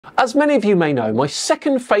As many of you may know, my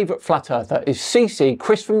second favourite flat earther is CC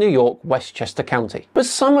Chris from New York, Westchester County. But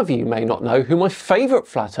some of you may not know who my favourite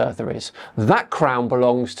flat earther is. That crown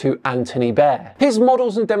belongs to Anthony Bear. His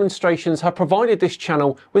models and demonstrations have provided this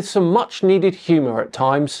channel with some much needed humour at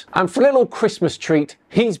times. And for a little Christmas treat,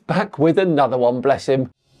 he's back with another one, bless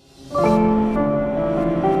him.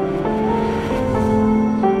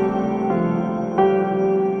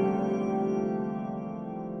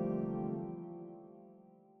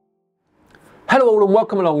 Hello all and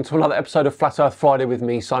welcome along to another episode of Flat Earth Friday with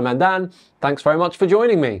me, Simon Dan. Thanks very much for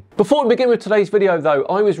joining me. Before we begin with today's video though,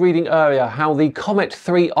 I was reading earlier how the Comet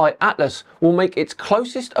 3I Atlas will make its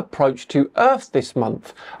closest approach to Earth this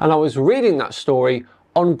month, and I was reading that story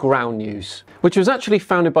on Ground News, which was actually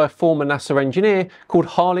founded by a former NASA engineer called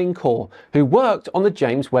Harleen Kaur, who worked on the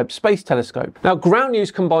James Webb Space Telescope. Now, Ground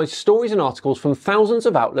News combines stories and articles from thousands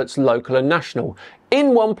of outlets, local and national,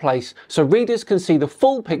 in one place so readers can see the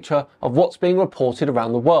full picture of what's being reported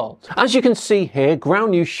around the world. As you can see here,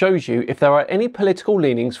 Ground News shows you if there are any political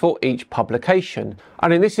leanings for each publication.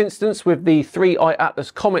 And in this instance, with the 3I Atlas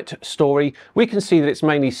Comet story, we can see that it's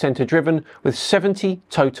mainly centre driven with 70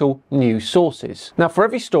 total news sources. Now, for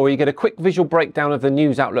every story, you get a quick visual breakdown of the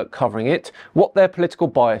news outlet covering it, what their political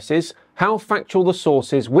bias is, how factual the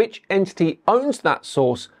source is, which entity owns that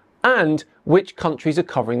source, and which countries are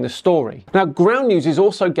covering the story. Now, Ground News is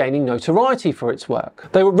also gaining notoriety for its work.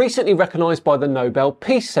 They were recently recognised by the Nobel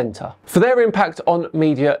Peace Centre for their impact on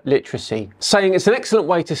media literacy, saying it's an excellent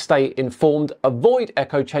way to stay informed, avoid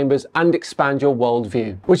echo chambers and expand your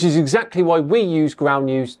worldview, which is exactly why we use Ground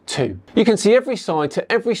News too. You can see every side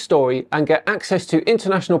to every story and get access to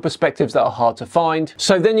international perspectives that are hard to find,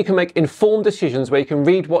 so then you can make informed decisions where you can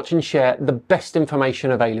read, watch and share the best information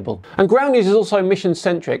available. And Ground News is also mission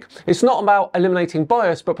centric. It's not about eliminating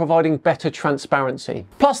bias but providing better transparency.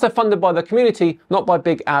 Plus they're funded by the community, not by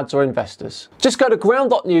big ads or investors. Just go to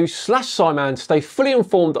ground.news/Simon to stay fully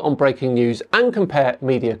informed on breaking news and compare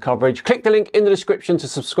media coverage. Click the link in the description to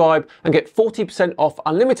subscribe and get 40% off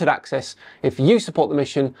unlimited access if you support the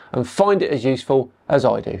mission and find it as useful as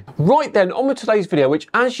I do. Right then, on with today's video, which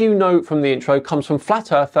as you know from the intro comes from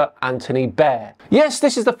flat earther Anthony Bear. Yes,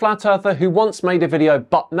 this is the flat earther who once made a video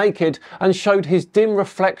butt naked and showed his dim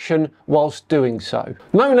reflection whilst doing so.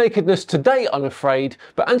 No nakedness today, I'm afraid,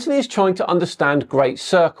 but Anthony is trying to understand great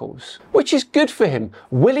circles, which is good for him.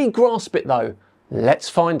 Will he grasp it though? Let's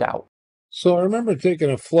find out. So I remember taking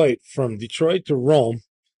a flight from Detroit to Rome,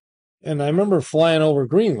 and I remember flying over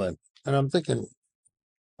Greenland, and I'm thinking,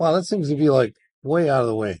 wow, that seems to be like way out of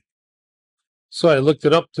the way. So I looked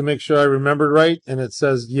it up to make sure I remembered right, and it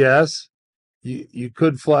says yes, you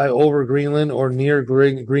could fly over Greenland or near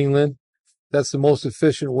Greenland. That's the most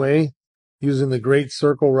efficient way, using the Great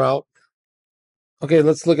Circle route. Okay,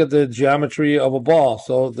 let's look at the geometry of a ball.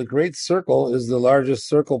 So the Great Circle is the largest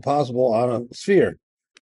circle possible on a sphere.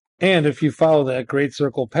 And if you follow that Great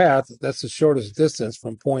Circle path, that's the shortest distance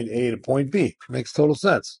from point A to point B. Makes total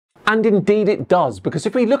sense. And indeed it does, because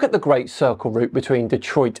if we look at the Great Circle route between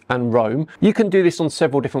Detroit and Rome, you can do this on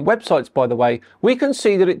several different websites by the way, we can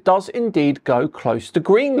see that it does indeed go close to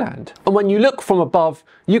Greenland. And when you look from above,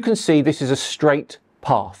 you can see this is a straight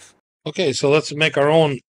path. Okay, so let's make our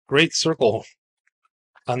own Great Circle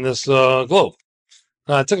on this globe.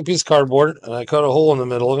 Now I took a piece of cardboard and I cut a hole in the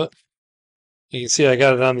middle of it. You can see I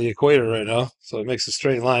got it on the equator right now, so it makes a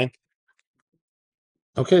straight line.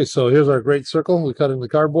 Okay, so here's our Great Circle. We cut in the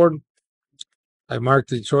cardboard. I marked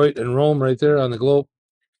Detroit and Rome right there on the globe.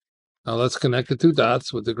 Now let's connect the two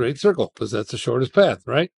dots with the Great Circle, because that's the shortest path,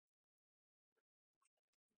 right?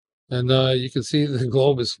 And you can see the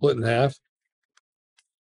globe is split in half.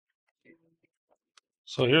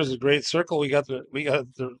 So here's the Great Circle. We got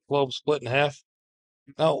the globe split in half.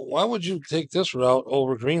 Now, why would you take this route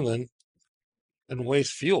over Greenland and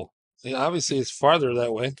waste fuel? Obviously, it's farther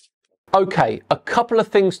that way. Okay, a couple of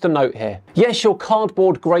things to note here. Yes, your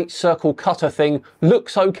cardboard Great Circle cutter thing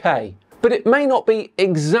looks okay, but it may not be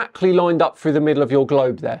exactly lined up through the middle of your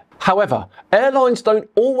globe there. However, airlines don't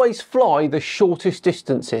always fly the shortest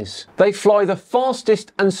distances. They fly the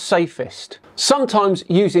fastest and safest, sometimes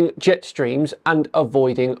using jet streams and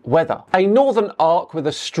avoiding weather. A northern arc with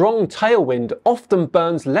a strong tailwind often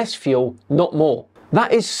burns less fuel, not more.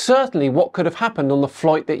 That is certainly what could have happened on the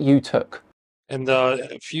flight that you took. And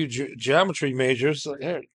a few geometry majors, like,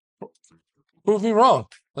 here, prove me wrong.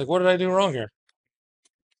 Like, what did I do wrong here?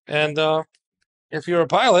 And if you're a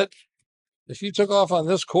pilot, if you took off on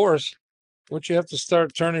this course, wouldn't you have to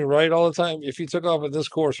start turning right all the time? If you took off at this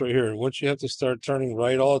course right here, wouldn't you have to start turning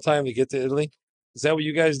right all the time to get to Italy? Is that what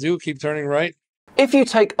you guys do? Keep turning right? If you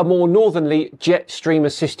take a more northerly jet stream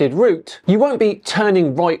assisted route, you won't be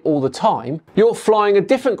turning right all the time. You're flying a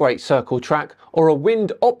different Great Circle track or a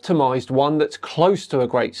wind optimized one that's close to a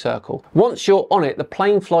Great Circle. Once you're on it, the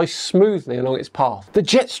plane flies smoothly along its path. The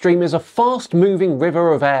jet stream is a fast moving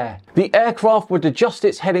river of air. The aircraft would adjust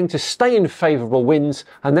its heading to stay in favourable winds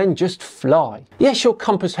and then just fly. Yes, your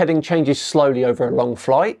compass heading changes slowly over a long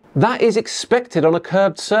flight. That is expected on a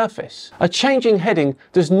curved surface. A changing heading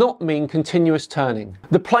does not mean continuous turning.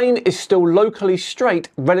 The plane is still locally straight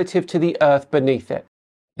relative to the Earth beneath it.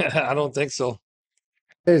 I don't think so.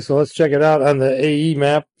 Okay, so let's check it out on the AE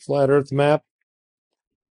map, Flat Earth map.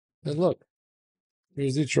 And look,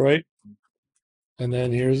 here's Detroit. And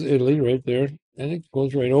then here's Italy right there. And it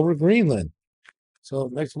goes right over Greenland. So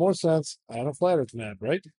it makes more sense on a Flat Earth map,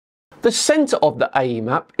 right? The centre of the AE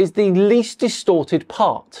map is the least distorted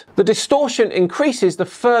part. The distortion increases the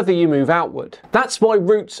further you move outward. That's why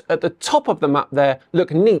routes at the top of the map there look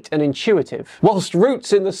neat and intuitive, whilst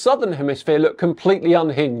routes in the southern hemisphere look completely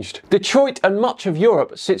unhinged. Detroit and much of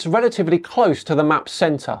Europe sits relatively close to the map's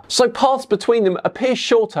centre, so paths between them appear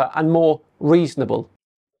shorter and more reasonable.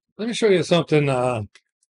 Let me show you something. I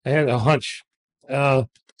had a hunch. So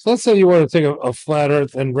let's say you want to take a flat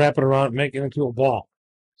Earth and wrap it around and make it into a ball.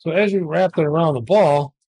 So as you wrap it around the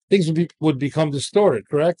ball, things would become distorted,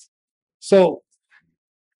 correct? So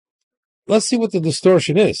let's see what the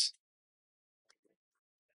distortion is.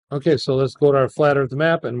 Okay, so let's go to our Flat Earth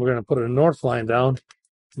map, and we're going to put a north line down.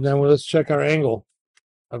 And then let's check our angle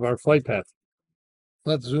of our flight path.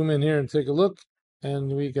 Let's zoom in here and take a look.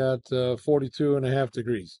 And we got 42.5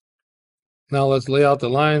 degrees. Now let's lay out the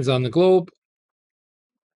lines on the globe.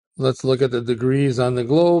 Let's look at the degrees on the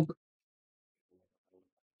globe.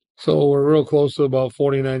 So we're real close to about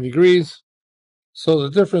 49 degrees. So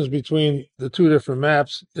the difference between the two different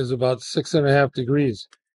maps is about 6.5 degrees.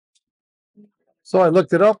 So I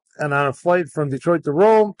looked it up, and on a flight from Detroit to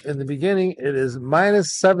Rome, in the beginning, it is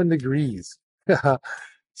 -7 degrees.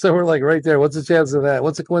 So we're like right there. What's the chance of that?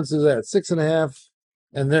 What's the coincidence of that? 6.5,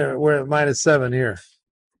 and there we're at -7 here.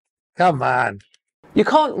 Come on. You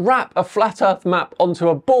can't wrap a flat Earth map onto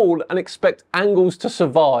a ball and expect angles to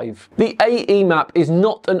survive. The AE map is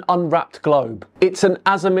not an unwrapped globe. It's an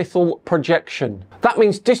azimuthal projection. That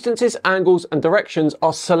means distances, angles and directions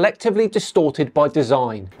are selectively distorted by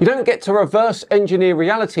design. You don't get to reverse engineer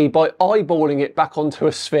reality by eyeballing it back onto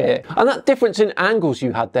a sphere. And that difference in angles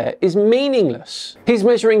you had there is meaningless. He's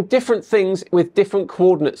measuring different things with different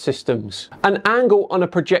coordinate systems. An angle on a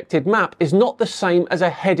projected map is not the same as a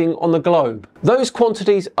heading on the globe. Those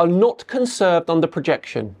quantities are not conserved under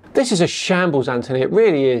projection. This is a shambles, Anthony, it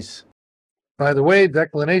really is. By the way,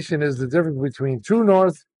 declination is the difference between true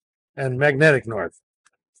north and magnetic north.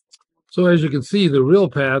 So as you can see, the real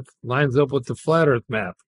path lines up with the flat Earth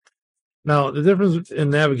map. Now, the difference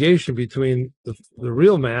in navigation between the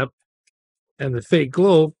real map and the fake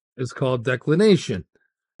globe is called declination.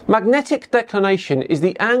 Magnetic declination is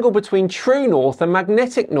the angle between true north and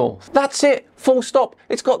magnetic north. That's it, full stop.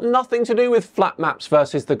 It's got nothing to do with flat maps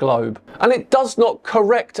versus the globe. And it does not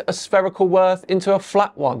correct a spherical Earth into a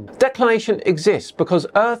flat one. Declination exists because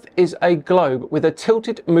Earth is a globe with a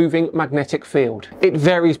tilted moving magnetic field. It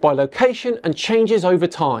varies by location and changes over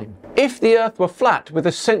time. If the Earth were flat with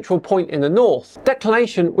a central point in the north,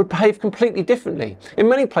 declination would behave completely differently. In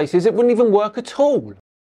many places it wouldn't even work at all.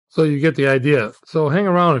 So you get the idea. So hang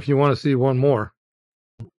around if you want to see one more.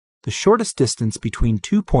 The shortest distance between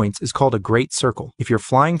 2 points is called a great circle. If you're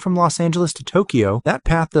flying from Los Angeles to Tokyo, that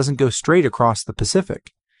path doesn't go straight across the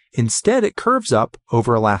Pacific. Instead, it curves up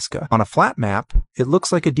over Alaska. On a flat map, it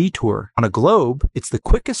looks like a detour. On a globe, it's the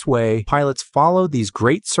quickest way pilots follow these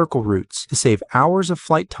great circle routes to save hours of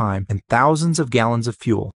flight time and thousands of gallons of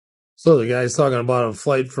fuel. So the guy's talking about a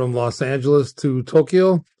flight from Los Angeles to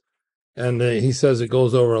Tokyo. And he says it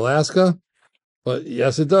goes over Alaska. But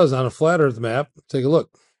yes, it does on a flat Earth map. Take a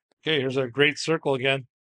look. Okay, here's our great circle again.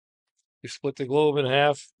 We split the globe in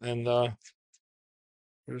half. And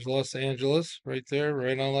there's Los Angeles right there,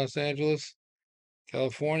 right on Los Angeles,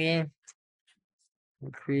 California.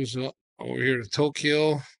 We'll cruise over here to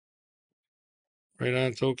Tokyo. Right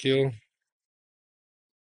on Tokyo.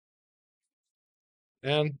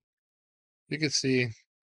 And you can see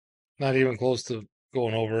not even close to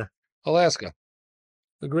going over Alaska.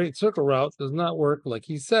 The Great Circle route does not work like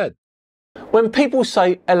he said. When people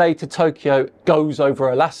say LA to Tokyo goes over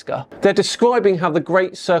Alaska, they're describing how the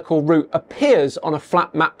Great Circle route appears on a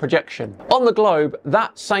flat map projection. On the globe,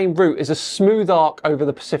 that same route is a smooth arc over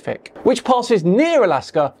the Pacific, which passes near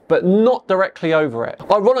Alaska but not directly over it.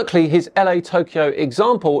 Ironically, his LA-Tokyo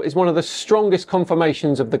example is one of the strongest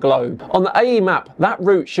confirmations of the globe. On the AE map, that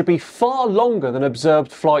route should be far longer than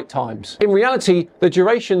observed flight times. In reality, the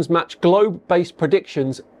durations match globe-based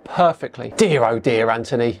predictions perfectly. Dear oh dear,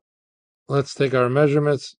 Anthony. Let's take our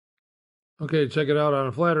measurements. Okay, check it out on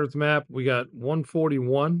a flat Earth map. We got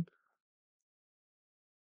 141.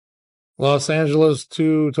 Los Angeles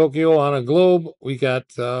to Tokyo on a globe, we got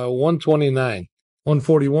 129.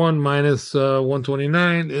 141 minus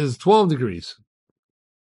 129 is 12 degrees.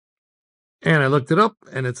 And I looked it up,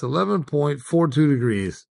 and it's 11.42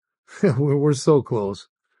 degrees. We're so close.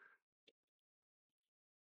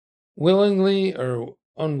 Willingly or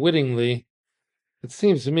unwittingly, it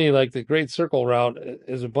seems to me like the Great Circle route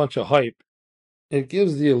is a bunch of hype. It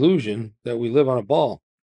gives the illusion that we live on a ball.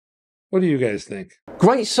 What do you guys think?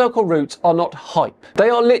 Great Circle routes are not hype.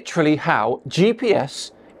 They are literally how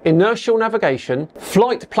GPS, inertial navigation,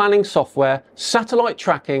 flight planning software, satellite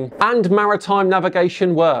tracking, and maritime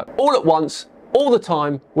navigation work. All at once, all the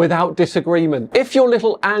time, without disagreement. If your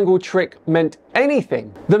little angle trick meant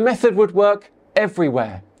anything, the method would work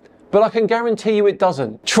everywhere. But I can guarantee you it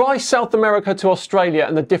doesn't. Try South America to Australia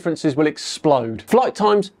and the differences will explode. Flight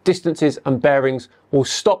times, distances, and bearings will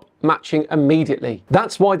stop matching immediately.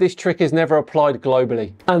 That's why this trick is never applied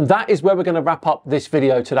globally. And that is where we're going to wrap up this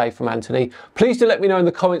video today from Anthony. Please do let me know in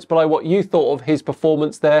the comments below what you thought of his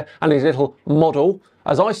performance there and his little model.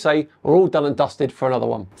 As I say, we're all done and dusted for another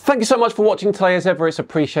one. Thank you so much for watching today. As ever, it's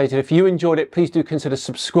appreciated. If you enjoyed it, please do consider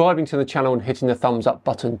subscribing to the channel and hitting the thumbs up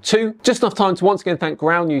button too. Just enough time to once again thank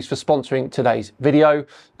Ground News for sponsoring today's video.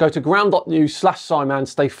 Go to ground.news/Simon,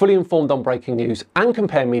 stay fully informed on breaking news and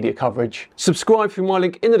compare media coverage. Subscribe through my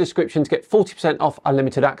link in the description to get 40% off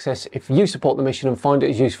unlimited access if you support the mission and find it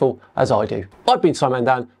as useful as I do. I've been Simon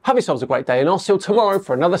Dan. Have yourselves a great day and I'll see you tomorrow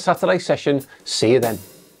for another Saturday session. See you then.